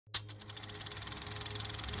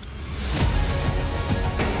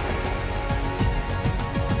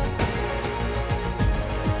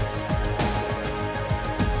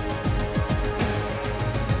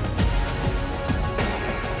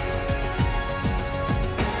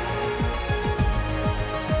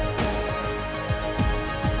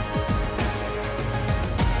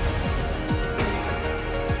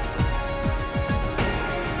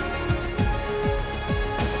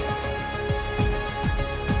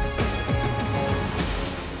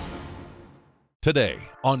Today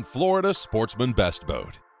on Florida Sportsman Best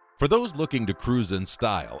Boat. For those looking to cruise in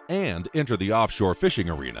style and enter the offshore fishing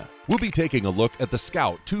arena, we'll be taking a look at the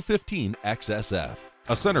Scout 215 XSF,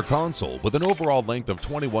 a center console with an overall length of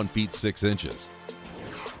 21 feet 6 inches,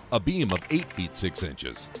 a beam of 8 feet 6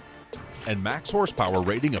 inches, and max horsepower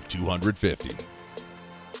rating of 250.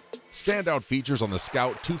 Standout features on the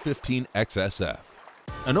Scout 215 XSF.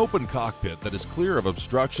 An open cockpit that is clear of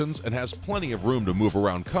obstructions and has plenty of room to move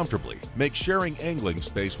around comfortably makes sharing angling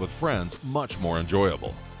space with friends much more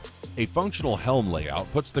enjoyable. A functional helm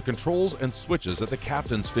layout puts the controls and switches at the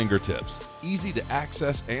captain's fingertips, easy to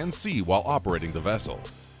access and see while operating the vessel.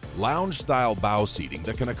 Lounge-style bow seating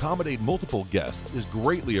that can accommodate multiple guests is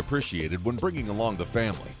greatly appreciated when bringing along the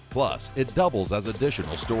family, plus it doubles as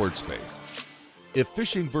additional storage space. If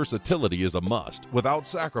fishing versatility is a must without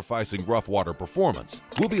sacrificing rough water performance,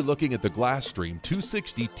 we'll be looking at the Glasstream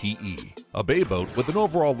 260 TE, a bay boat with an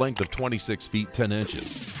overall length of 26 feet 10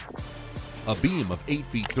 inches, a beam of 8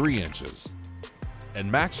 feet 3 inches,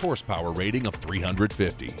 and max horsepower rating of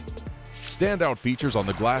 350. Standout features on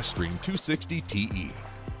the Glasstream 260 TE.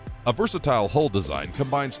 A versatile hull design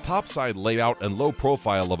combines topside layout and low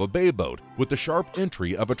profile of a bay boat with the sharp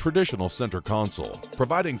entry of a traditional center console,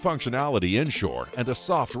 providing functionality inshore and a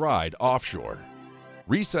soft ride offshore.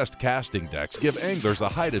 Recessed casting decks give anglers a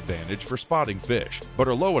height advantage for spotting fish, but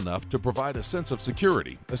are low enough to provide a sense of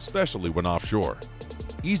security, especially when offshore.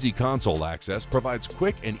 Easy console access provides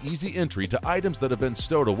quick and easy entry to items that have been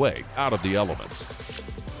stowed away out of the elements.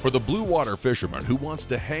 For the blue water fisherman who wants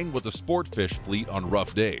to hang with the sportfish fleet on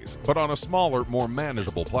rough days, but on a smaller, more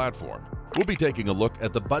manageable platform, we'll be taking a look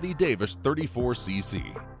at the Buddy Davis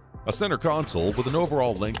 34cc, a center console with an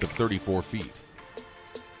overall length of 34 feet,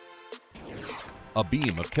 a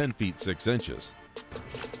beam of 10 feet 6 inches,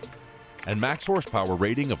 and max horsepower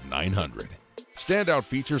rating of 900. Standout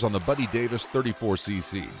features on the Buddy Davis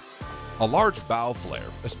 34cc. A large bow flare,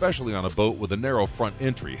 especially on a boat with a narrow front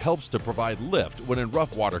entry, helps to provide lift when in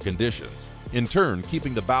rough water conditions, in turn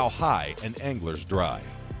keeping the bow high and anglers dry.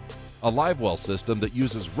 A live well system that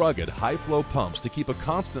uses rugged, high-flow pumps to keep a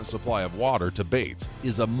constant supply of water to baits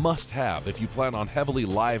is a must-have if you plan on heavily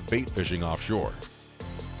live bait fishing offshore.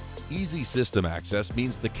 Easy system access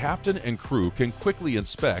means the captain and crew can quickly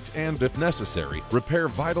inspect and, if necessary, repair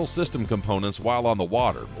vital system components while on the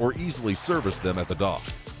water or easily service them at the dock.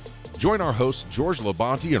 Join our hosts George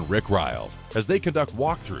Labonte and Rick Riles as they conduct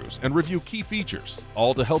walkthroughs and review key features,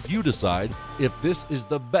 all to help you decide if this is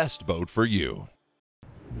the best boat for you.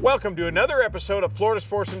 Welcome to another episode of Florida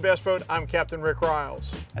Sportsman Best Boat. I'm Captain Rick Riles.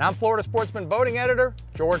 And I'm Florida Sportsman Boating Editor,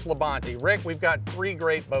 George Labonte. Rick, we've got 3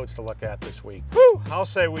 great boats to look at this week. Whew, I'll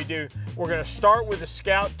say we do. We're going to start with the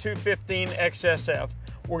Scout 215 XSF.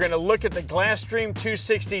 We're going to look at the Glasstream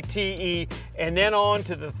 260 TE, and then on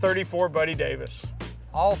to the 34 Buddy Davis.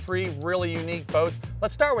 All 3 really unique boats.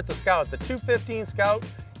 Let's start with the Scout. The 215 Scout,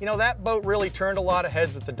 you know, that boat really turned a lot of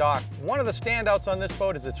heads at the dock. One of the standouts on this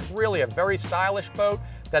boat is it's really a very stylish boat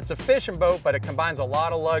that's a fishing boat, but it combines a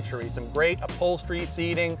lot of luxury, some great upholstery,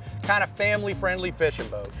 seating, kind of family-friendly fishing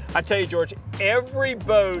boat. I tell you, George, every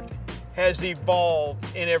boat has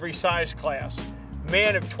evolved in every size class.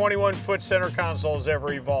 Man, if 21-foot center console has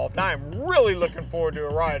ever evolved. I'm really looking forward to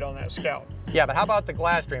a ride on that Scout. Yeah, but how about the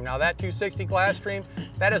Glasstream? Now that 260 Glasstream,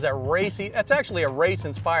 that is a racy, that's actually a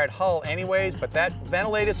race-inspired hull anyways, but that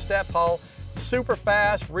ventilated step hull, super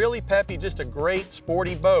fast, really peppy, just a great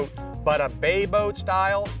sporty boat, but a bay boat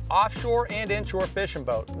style, offshore and inshore fishing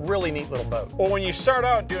boat. Really neat little boat. Well, when you start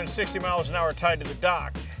out doing 60 miles an hour tied to the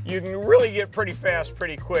dock, you can really get pretty fast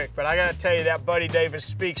pretty quick, but I gotta tell you, that Buddy Davis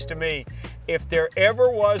speaks to me. If there ever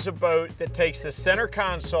was a boat that takes the center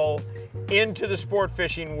console into the sport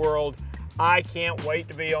fishing world, I can't wait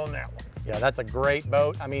to be on that one. Yeah, that's a great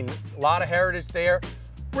boat. I mean, a lot of heritage there.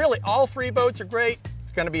 Really, all 3 boats are great.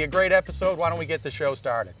 It's going to be a great episode. Why don't we get the show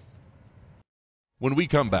started? When we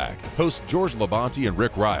come back, hosts George Labonte and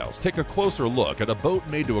Rick Riles take a closer look at a boat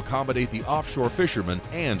made to accommodate the offshore fisherman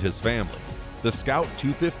and his family, the Scout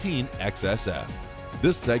 215 XSF.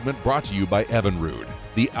 This segment brought to you by Evinrude,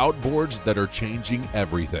 the outboards that are changing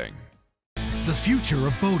everything. The future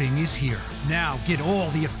of boating is here. Now get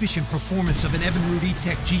all the efficient performance of an Evinrude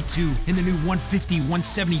E-Tech G2 in the new 150,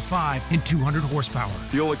 175, and 200 horsepower.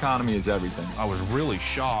 Fuel economy is everything. I was really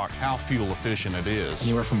shocked how fuel efficient it is.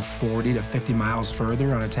 Anywhere from 40 to 50 miles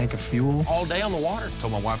further on a tank of fuel. All day on the water. I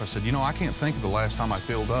told my wife, I said, you know, I can't think of the last time I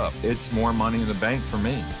filled up. It's more money in the bank for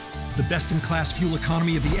me. The best-in-class fuel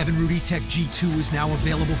economy of the Evinrude E-Tech G2 is now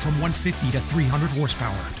available from 150 to 300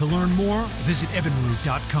 horsepower. To learn more, visit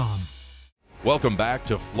evinrude.com. Welcome back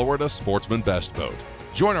to Florida Sportsman Best Boat.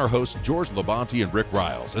 Join our hosts George Labonte and Rick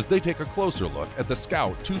Riles as they take a closer look at the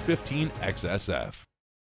Scout 215 XSF.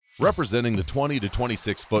 Representing the 20 to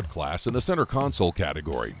 26 foot class in the center console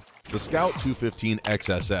category, the Scout 215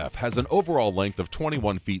 XSF has an overall length of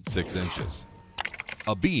 21 feet 6 inches,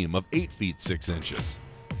 a beam of 8 feet 6 inches,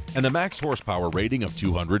 and a max horsepower rating of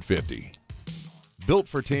 250. Built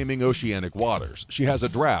for taming oceanic waters, she has a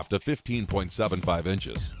draft of 15.75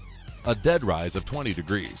 inches, a dead rise of 20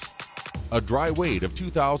 degrees, a dry weight of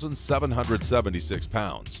 2,776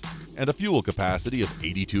 pounds, and a fuel capacity of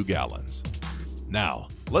 82 gallons. Now,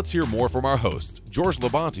 let's hear more from our hosts, George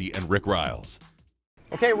Labonte and Rick Riles.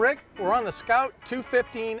 Okay, Rick, we're on the Scout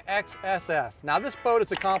 215 XSF. Now, this boat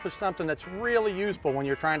has accomplished something that's really useful when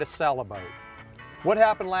you're trying to sell a boat. What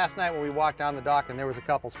happened last night when we walked down the dock and there was a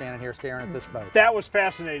couple standing here staring at this boat? That was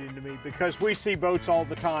fascinating to me because we see boats all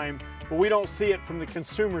the time, but we don't see it from the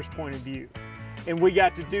consumer's point of view. And we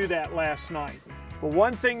got to do that last night. But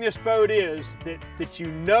one thing this boat is that you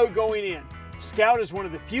know going in, Scout is one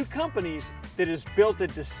of the few companies that has built a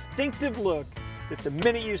distinctive look that the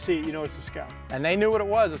minute you see it, you know it's a Scout. And they knew what it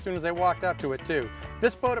was as soon as they walked up to it too.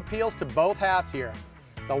 This boat appeals to both halves here.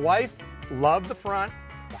 The wife loved the front,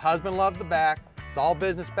 the husband loved the back. It's all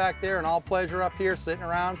business back there and all pleasure up here sitting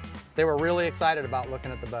around. They were really excited about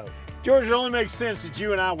looking at the boat. George, it only makes sense that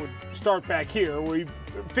you and I would start back here. We're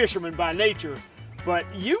fishermen by nature, but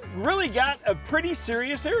you've really got a pretty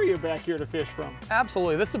serious area back here to fish from.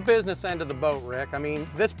 Absolutely, this is the business end of the boat, Rick. I mean,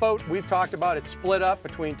 this boat we've talked about, it's split up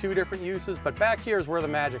between two different uses, but back here is where the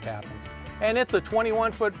magic happens. And it's a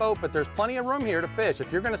 21-foot boat, but there's plenty of room here to fish.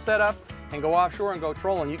 If you're gonna set up and go offshore and go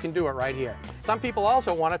trolling, you can do it right here. Some people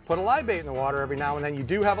also want to put a live bait in the water every now and then. You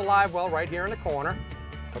do have a live well right here in the corner.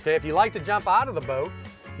 Okay, if you like to jump out of the boat,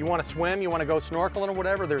 you want to swim, you want to go snorkeling or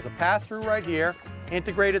whatever, there's a pass-through right here,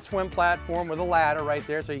 integrated swim platform with a ladder right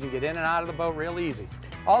there so you can get in and out of the boat real easy.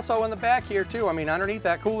 Also in the back here too, I mean underneath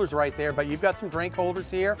that cooler's right there, but you've got some drink holders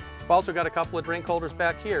here. You've also got a couple of drink holders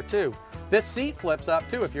back here too. This seat flips up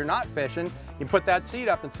too. If you're not fishing, you put that seat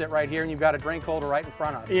up and sit right here and you've got a drink holder right in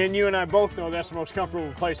front of you. And you and I both know that's the most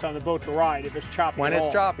comfortable place on the boat to ride if it's choppy. When it's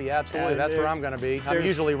choppy, absolutely. That's where I'm going to be. I'm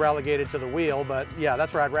usually relegated to the wheel, but yeah,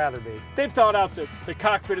 that's where I'd rather be. They've thought out the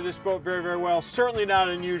cockpit of this boat very, very well. Certainly not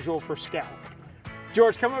unusual for Scout.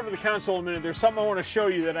 George, come over to the console a minute. There's something I want to show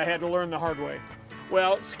you that I had to learn the hard way.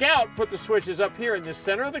 Well, Scout put the switches up here in the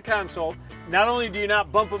center of the console. Not only do you not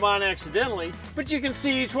bump them on accidentally, but you can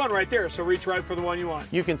see each one right there, so reach right for the one you want.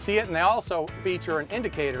 You can see it, and they also feature an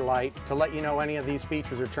indicator light to let you know any of these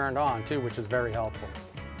features are turned on too, which is very helpful.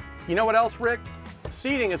 You know what else, Rick?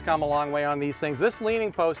 Seating has come a long way on these things. This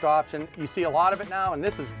leaning post option, you see a lot of it now, and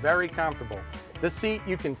this is very comfortable. This seat,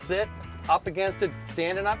 you can sit up against it,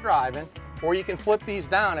 standing up driving, or you can flip these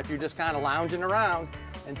down if you're just kind of lounging around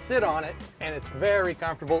and sit on it, and it's very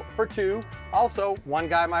comfortable for two. Also, one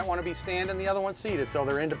guy might want to be standing, the other one seated, so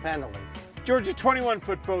they're independently. George, a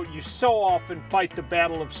 21-foot boat, you so often fight the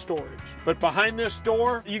battle of storage. But behind this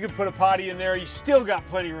door, you can put a potty in there. You still got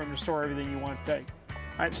plenty of room to store everything you want to take.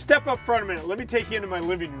 All right, step up front a minute. Let me take you into my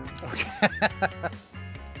living room. Okay.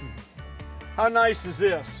 How nice is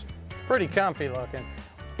this? It's pretty comfy looking.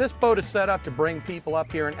 This boat is set up to bring people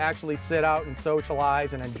up here and actually sit out and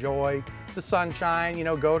socialize and enjoy the sunshine, you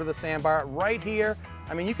know, go to the sandbar. Right here,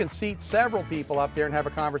 I mean, you can seat several people up there and have a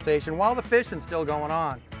conversation while the fishing's still going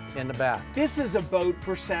on in the back. This is a boat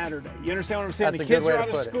for Saturday. You understand what I'm saying? That's the kids a good way are out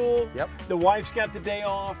to of put school. Yep. The wife's got the day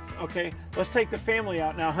off. Okay, let's take the family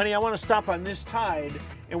out now. Honey, I want to stop on this tide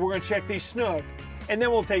and we're going to check these snook. And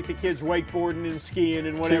then we'll take the kids wakeboarding and skiing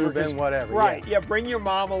and whatever. Tubing, whatever. Right, yeah, bring your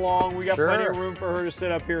mom along. We got Sure. plenty of room for her to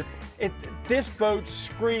sit up here. This boat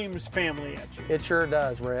screams family at you. It sure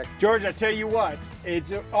does, Rick. George, I tell you what,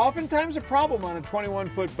 it's oftentimes a problem on a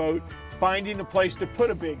 21-foot boat finding a place to put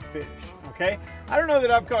a big fish, okay? I don't know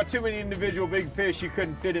that I've caught too many individual big fish you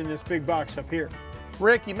couldn't fit in this big box up here.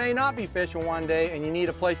 Rick, you may not be fishing one day and you need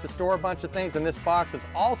a place to store a bunch of things, and this box is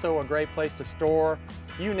also a great place to store,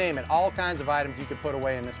 you name it, all kinds of items you could put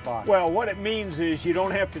away in this box. Well, what it means is you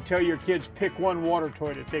don't have to tell your kids pick one water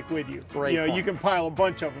toy to take with you. Great point. You can pile a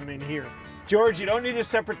bunch of them in here. George, you don't need a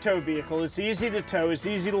separate tow vehicle. It's easy to tow, it's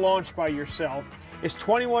easy to launch by yourself. It's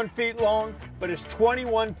 21 feet long, but it's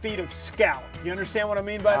 21 feet of Scout. You understand what I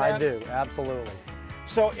mean by that? I do, absolutely.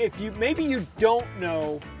 So if maybe you don't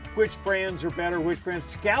know which brands are better, which brands,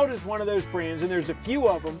 Scout is one of those brands, and there's a few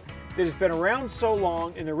of them that has been around so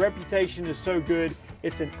long and the reputation is so good,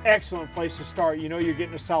 it's an excellent place to start. You know you're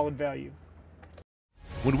getting a solid value.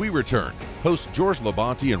 When we return, hosts George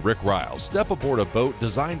Labonte and Rick Riles step aboard a boat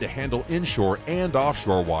designed to handle inshore and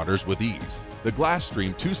offshore waters with ease, the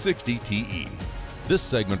Glasstream 260 TE. This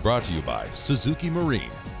segment brought to you by Suzuki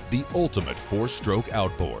Marine, the ultimate 4-stroke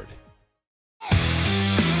outboard.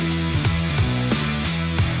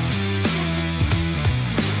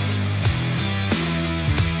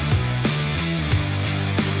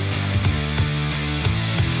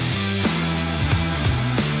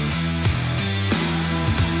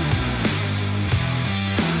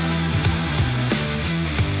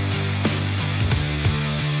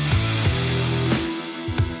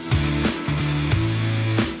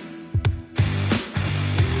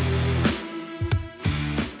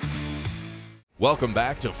 Welcome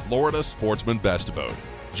back to Florida Sportsman Best Boat.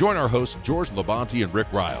 Join our hosts George Labonte and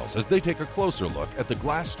Rick Riles as they take a closer look at the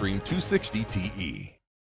Glasstream 260 TE.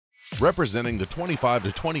 Representing the 25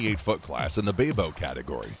 to 28 foot class in the bay boat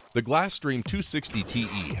category, the Glasstream 260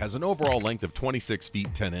 TE has an overall length of 26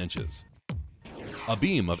 feet 10 inches, a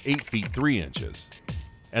beam of 8 feet 3 inches,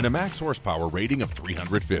 and a max horsepower rating of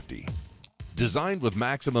 350. Designed with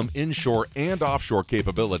maximum inshore and offshore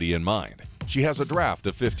capability in mind, she has a draft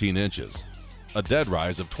of 15 inches, a dead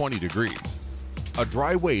rise of 20 degrees, a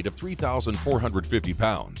dry weight of 3,450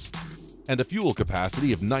 pounds, and a fuel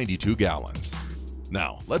capacity of 92 gallons.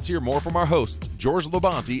 Now, let's hear more from our hosts, George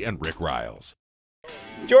Labonte and Rick Riles.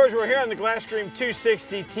 George, we're here on the Glasstream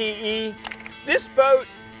 260 TE. This boat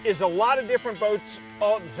is a lot of different boats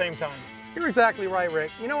all at the same time. You're exactly right,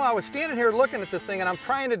 Rick. You know, I was standing here looking at this thing and I'm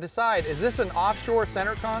trying to decide, is this an offshore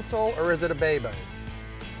center console or is it a bay boat?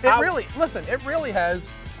 It really has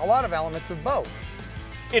a lot of elements of both.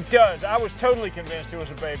 It does. I was totally convinced it was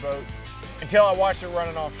a bay boat until I watched it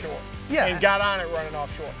running offshore. Yeah. And got on it running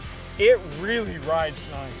offshore. It really rides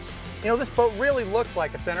nice. You know, this boat really looks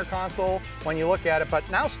like a center console when you look at it, but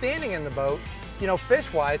now standing in the boat, you know,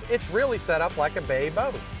 fish-wise, it's really set up like a bay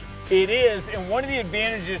boat. It is, and one of the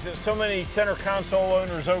advantages that so many center console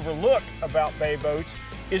owners overlook about bay boats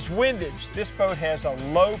is windage. This boat has a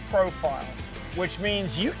low profile, which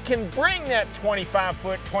means you can bring that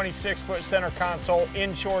 25-foot, 26-foot center console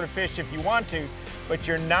inshore to fish if you want to, but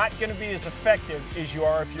you're not going to be as effective as you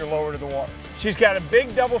are if you're lower to the water. She's got a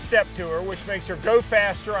big double step to her, which makes her go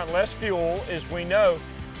faster on less fuel, as we know.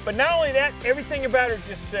 But not only that, everything about her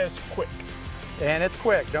just says quick. And it's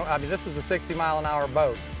quick. I mean, this is a 60-mile-an-hour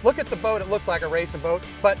boat. Look at the boat. It looks like a racing boat,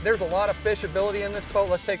 but there's a lot of fishability in this boat.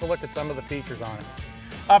 Let's take a look at some of the features on it.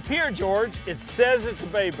 Up here, George, it says it's a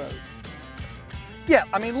bay boat. Yeah,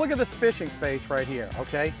 I mean, look at this fishing space right here,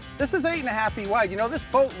 okay? This is 8.5 feet wide. You know, this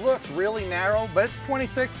boat looks really narrow, but it's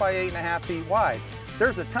 26 by 8.5 feet wide.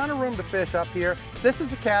 There's a ton of room to fish up here. This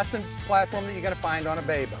is a casting platform that you're gonna find on a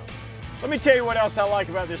bay boat. Let me tell you what else I like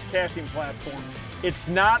about this casting platform. It's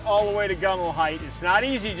not all the way to gunnel height. It's not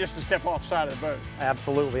easy just to step off the side of the boat.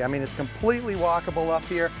 Absolutely. I mean, it's completely walkable up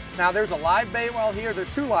here. Now, there's a live bait well here.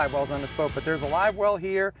 There's 2 live wells on this boat, but there's a live well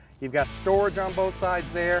here. You've got storage on both sides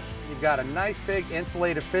there. You've got a nice big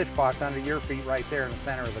insulated fish box under your feet right there in the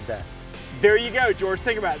center of the deck. There you go, George.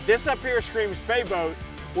 Think about it. This up here screams bay boat,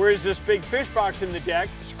 whereas this big fish box in the deck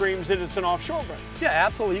screams that it's an offshore boat. Yeah,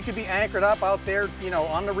 absolutely. You could be anchored up out there, you know,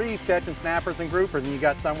 on the reef catching snappers and groupers, and you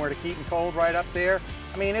got somewhere to keep them cold right up there.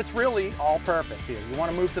 I mean, it's really all purpose here. You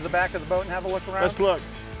want to move to the back of the boat and have a look around? Let's look.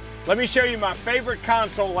 Let me show you my favorite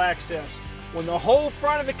console access. When the whole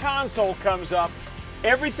front of the console comes up,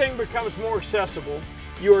 everything becomes more accessible.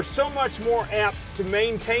 You are so much more apt to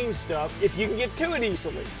maintain stuff if you can get to it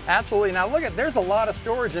easily. Absolutely. Now look at, there's a lot of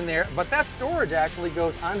storage in there, but that storage actually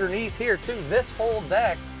goes underneath here too. This whole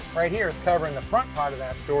deck right here is covering the front part of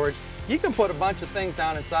that storage. You can put a bunch of things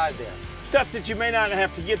down inside there. Stuff that you may not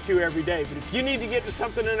have to get to every day, but if you need to get to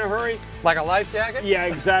something in a hurry. Like a life jacket? Yeah,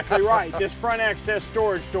 exactly right. This front access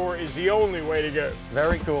storage door is the only way to go.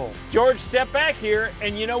 Very cool. George, step back here,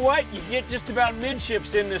 and you know what? You get just about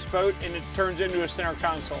midships in this boat, and it turns into a center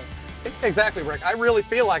console. Exactly, Rick. I really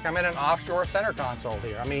feel like I'm in an offshore center console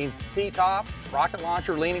here. I mean, T-top, rocket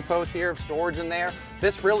launcher, leaning post here, storage in there.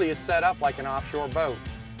 This really is set up like an offshore boat.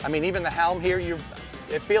 I mean, even the helm here,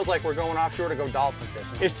 it feels like we're going offshore to go dolphin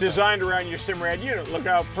fishing. It's designed around your Simrad unit. Look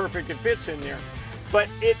how perfect it fits in there. But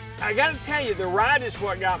I gotta tell you, the ride is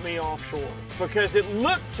what got me offshore, because it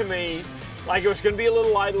looked to me like it was gonna be a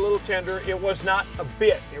little light, a little tender. It was not a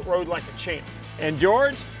bit. It rode like a champ. And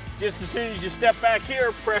George, just as soon as you step back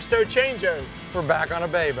here, presto changeo. We're back on a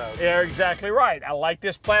bay boat. Yeah, exactly right. I like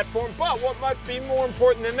this platform, but what might be more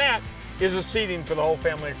important than that is the seating for the whole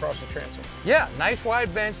family across the transom. Yeah, nice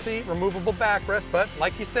wide bench seat, removable backrest, but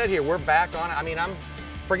like you said here, we're back on it. I mean,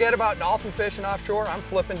 forget about dolphin fishing offshore, I'm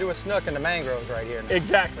flipping to a snook in the mangroves right here now.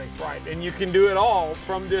 Exactly, right, and you can do it all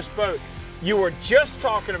from this boat. You were just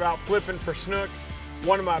talking about flipping for snook.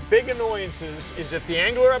 One of my big annoyances is if the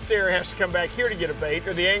angler up there has to come back here to get a bait,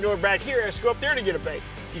 or the angler back here has to go up there to get a bait.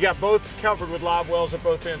 You got both covered with live wells at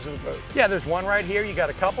both ends of the boat. Yeah, there's one right here. You got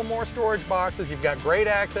a couple more storage boxes. You've got great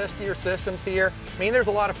access to your systems here. I mean, there's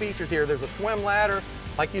a lot of features here. There's a swim ladder,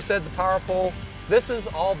 like you said, the power pole. This is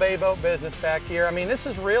all bay boat business back here. I mean, this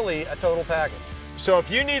is really a total package. So if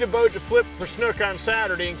you need a boat to flip for snook on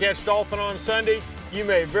Saturday and catch dolphin on Sunday, you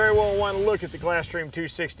may very well want to look at the Glasstream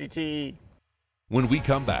 260 TE. When we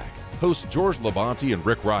come back, hosts George Labonte and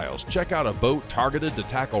Rick Riles check out a boat targeted to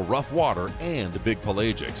tackle rough water and big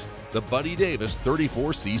pelagics, the Buddy Davis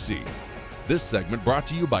 34cc. This segment brought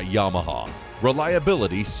to you by Yamaha.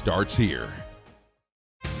 Reliability starts here.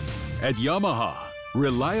 At Yamaha,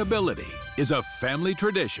 reliability is a family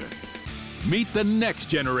tradition. Meet the next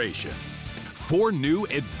generation. 4 new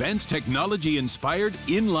advanced technology-inspired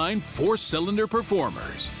inline 4-cylinder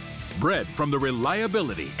performers. Bred from the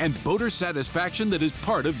reliability and boater satisfaction that is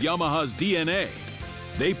part of Yamaha's DNA.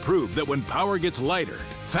 They prove that when power gets lighter,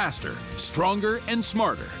 faster, stronger, and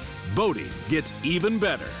smarter, boating gets even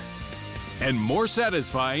better. And more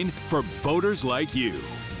satisfying for boaters like you.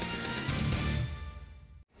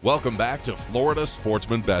 Welcome back to Florida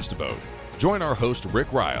Sportsman Best Boat. Join our host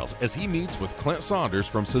Rick Riles as he meets with Clint Saunders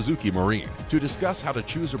from Suzuki Marine to discuss how to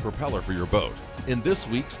choose a propeller for your boat in this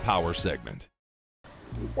week's Power segment.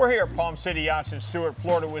 We're here at Palm City Yachts in Stuart,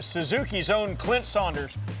 Florida with Suzuki's own Clint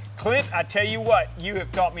Saunders. Clint, I tell you what, you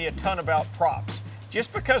have taught me a ton about props.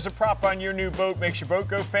 Just because a prop on your new boat makes your boat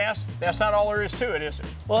go fast, that's not all there is to it, is it?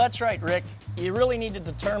 Well, that's right, Rick. You really need to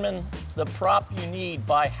determine the prop you need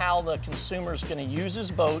by how the consumer's going to use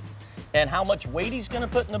his boat and how much weight he's going to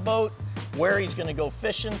put in the boat, where he's going to go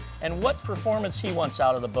fishing, and what performance he wants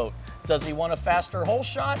out of the boat. Does he want a faster hole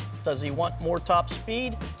shot? Does he want more top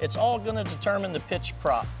speed? It's all going to determine the pitch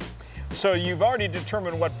prop. So you've already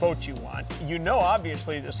determined what boat you want. You know,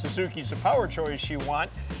 obviously, the Suzuki's a power choice you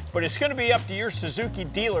want, but it's going to be up to your Suzuki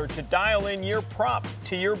dealer to dial in your prop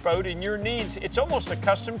to your boat and your needs. It's almost a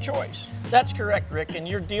custom choice. That's correct, Rick, and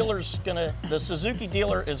your dealer's the Suzuki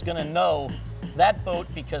dealer is going to know that boat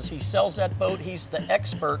because he sells that boat. He's the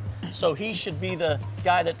expert, so he should be the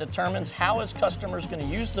guy that determines how his customer's going to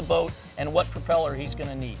use the boat and what propeller he's going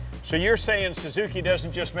to need. So you're saying Suzuki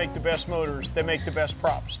doesn't just make the best motors, they make the best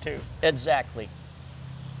props too. Exactly.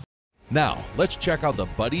 Now, let's check out the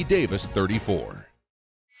Buddy Davis 34.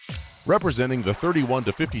 Representing the 31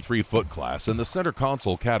 to 53 foot class in the center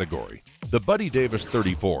console category, the Buddy Davis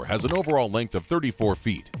 34 has an overall length of 34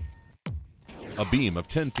 feet, a beam of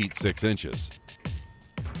 10 feet 6 inches,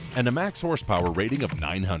 and a max horsepower rating of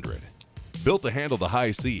 900. Built to handle the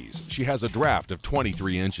high seas, she has a draft of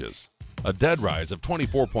 23 inches, a dead rise of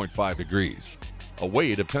 24.5 degrees, a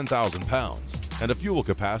weight of 10,000 pounds, and a fuel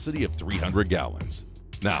capacity of 300 gallons.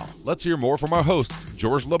 Now, let's hear more from our hosts,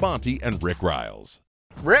 George Labonte and Rick Riles.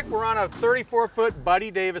 Rick, we're on a 34-foot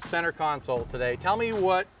Buddy Davis center console today. Tell me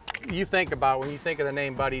what you think about when you think of the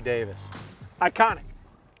name Buddy Davis. Iconic.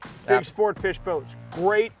 Big sportfish boats.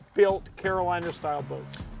 Great built Carolina style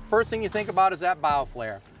boats. First thing you think about is that bow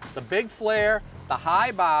flare. The big flare, the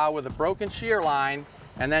high bow with a broken shear line,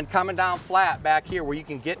 and then coming down flat back here where you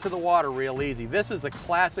can get to the water real easy. This is a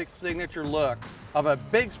classic signature look of a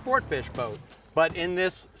big sportfish boat, but in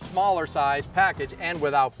this smaller size package and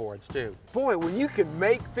with outboards too. Boy, when you can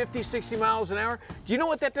make 50, 60 miles an hour, do you know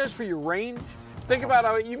what that does for your range? Think about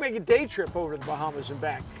how you make a day trip over to the Bahamas and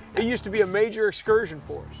back. It used to be a major excursion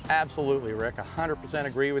for us. Absolutely, Rick, 100%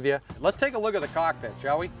 agree with you. Let's take a look at the cockpit,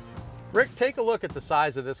 shall we? Rick, take a look at the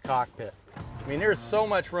size of this cockpit. I mean, there's so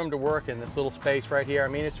much room to work in this little space right here. I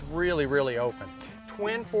mean, it's really, really open.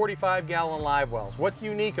 Twin 45-gallon live wells. What's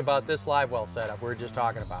unique about this live well setup? We were just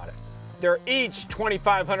talking about it. They're each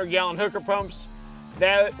 2,500-gallon hooker pumps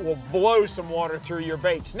that will blow some water through your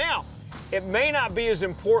baits. Now, it may not be as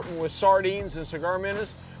important with sardines and cigar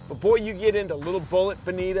minnows, but boy, you get into little bullet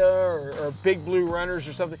bonita or big blue runners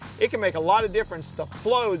or something, it can make a lot of difference, the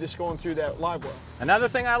flow that's going through that live well. Another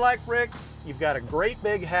thing I like, Rick, you've got a great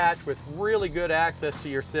big hatch with really good access to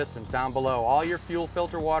your systems down below. All your fuel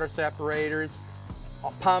filter water separators,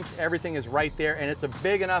 pumps, everything is right there, and it's a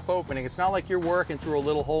big enough opening. It's not like you're working through a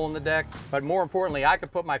little hole in the deck, but more importantly, I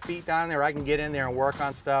could put my feet down there, I can get in there and work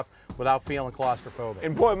on stuff without feeling claustrophobic.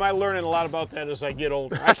 And boy, am I learning a lot about that as I get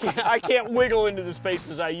older. I can't wiggle into the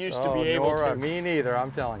spaces I used to be able to. Me neither, I'm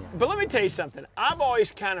telling you. But let me tell you something. I've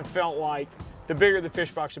always kind of felt like the bigger the fish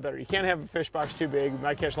box, the better. You can't have a fish box too big. You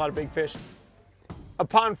might catch a lot of big fish.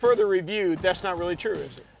 Upon further review, that's not really true,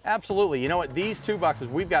 is it? Absolutely. You know what? These two boxes,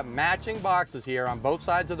 we've got matching boxes here on both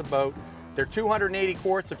sides of the boat. They're 280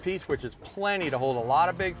 quarts apiece, which is plenty to hold a lot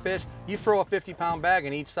of big fish. You throw a 50-pound bag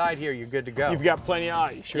in each side here, you're good to go. You've got plenty of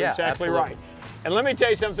ice. You're exactly absolutely right. And let me tell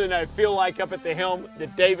you something that I feel like up at the helm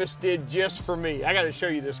that Davis did just for me. I got to show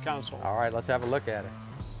you this console. All right, let's have a look at it.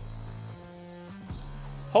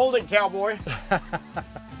 Hold it, cowboy.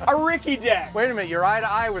 A Ricky deck. Wait a minute, you're eye to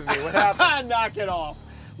eye with me. What happened? Knock it off.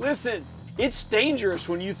 Listen, it's dangerous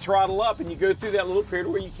when you throttle up and you go through that little period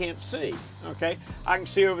where you can't see, okay? I can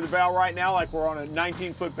see over the bow right now like we're on a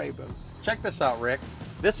 19-foot bay boat. Check this out, Rick.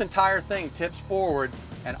 This entire thing tips forward,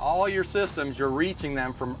 and all your systems, you're reaching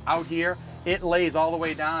them from out here. It lays all the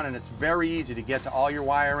way down, and it's very easy to get to all your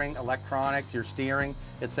wiring, electronics, your steering,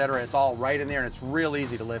 etc. It's all right in there, and it's real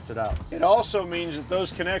easy to lift it up. It also means that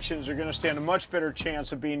those connections are going to stand a much better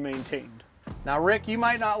chance of being maintained. Now, Rick, you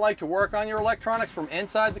might not like to work on your electronics from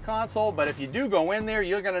inside the console, but if you do go in there,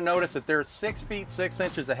 you're going to notice that there's 6 feet 6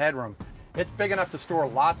 inches of headroom. It's big enough to store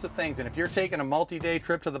lots of things, and if you're taking a multi-day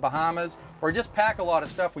trip to the Bahamas, or just pack a lot of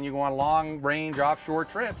stuff when you go on long-range offshore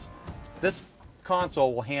trips, this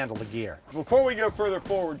console will handle the gear. Before we go further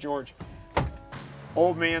forward, George,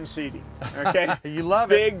 old man seating, okay? You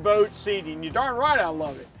love it. Big boat seating. You're darn right I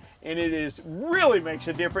love it. And it really makes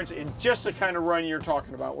a difference in just the kind of run you're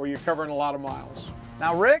talking about, where you're covering a lot of miles.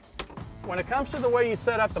 Now, Rick, when it comes to the way you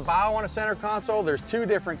set up the bow on a center console, there's 2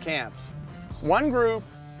 different camps. One group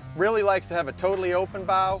really likes to have a totally open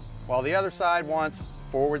bow, while the other side wants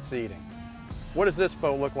forward seating. What does this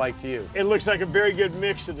boat look like to you? It looks like a very good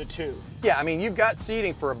mix of the two. Yeah, I mean, you've got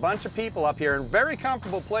seating for a bunch of people up here, and very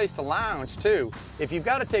comfortable place to lounge, too. If you've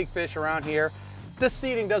got to take fish around here, this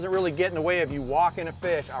seating doesn't really get in the way of you walking a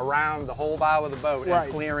fish around the whole bow of the boat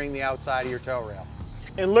and clearing the outside of your tow rail.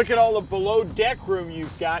 And look at all the below deck room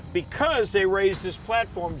you've got because they raised this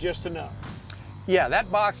platform just enough. Yeah,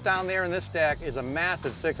 that box down there in this deck is a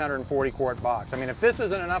massive 640 quart box. I mean, if this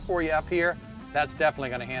isn't enough for you up here, that's definitely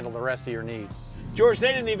going to handle the rest of your needs. George, they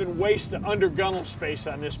didn't even waste the under gunnel space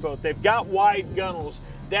on this boat. They've got wide gunnels.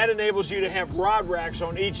 That enables you to have rod racks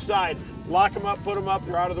on each side. Lock them up, put them up,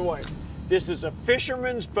 they're out of the way. This is a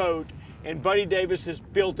fisherman's boat, and Buddy Davis has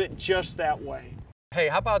built it just that way. Hey,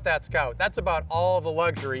 how about that Scout? That's about all the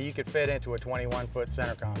luxury you could fit into a 21-foot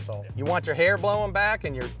center console. You want your hair blowing back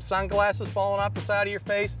and your sunglasses falling off the side of your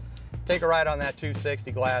face? Take a ride on that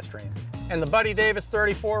 260 Glasstream. And the Buddy Davis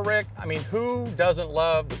 34, Rick, I mean, who doesn't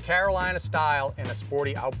love the Carolina style in a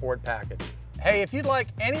sporty outboard package? Hey, if you'd like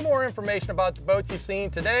any more information about the boats you've seen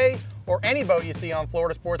today, or any boat you see on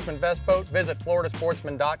Florida Sportsman Best Boat, visit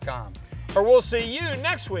floridasportsman.com. Or we'll see you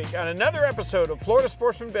next week on another episode of Florida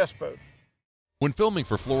Sportsman Best Boat. When filming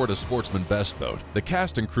for Florida Sportsman Best Boat, the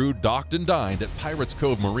cast and crew docked and dined at Pirates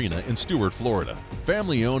Cove Marina in Stuart, Florida.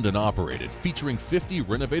 Family owned and operated, featuring 50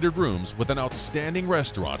 renovated rooms with an outstanding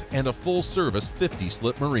restaurant and a full-service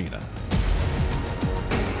 50-slip marina.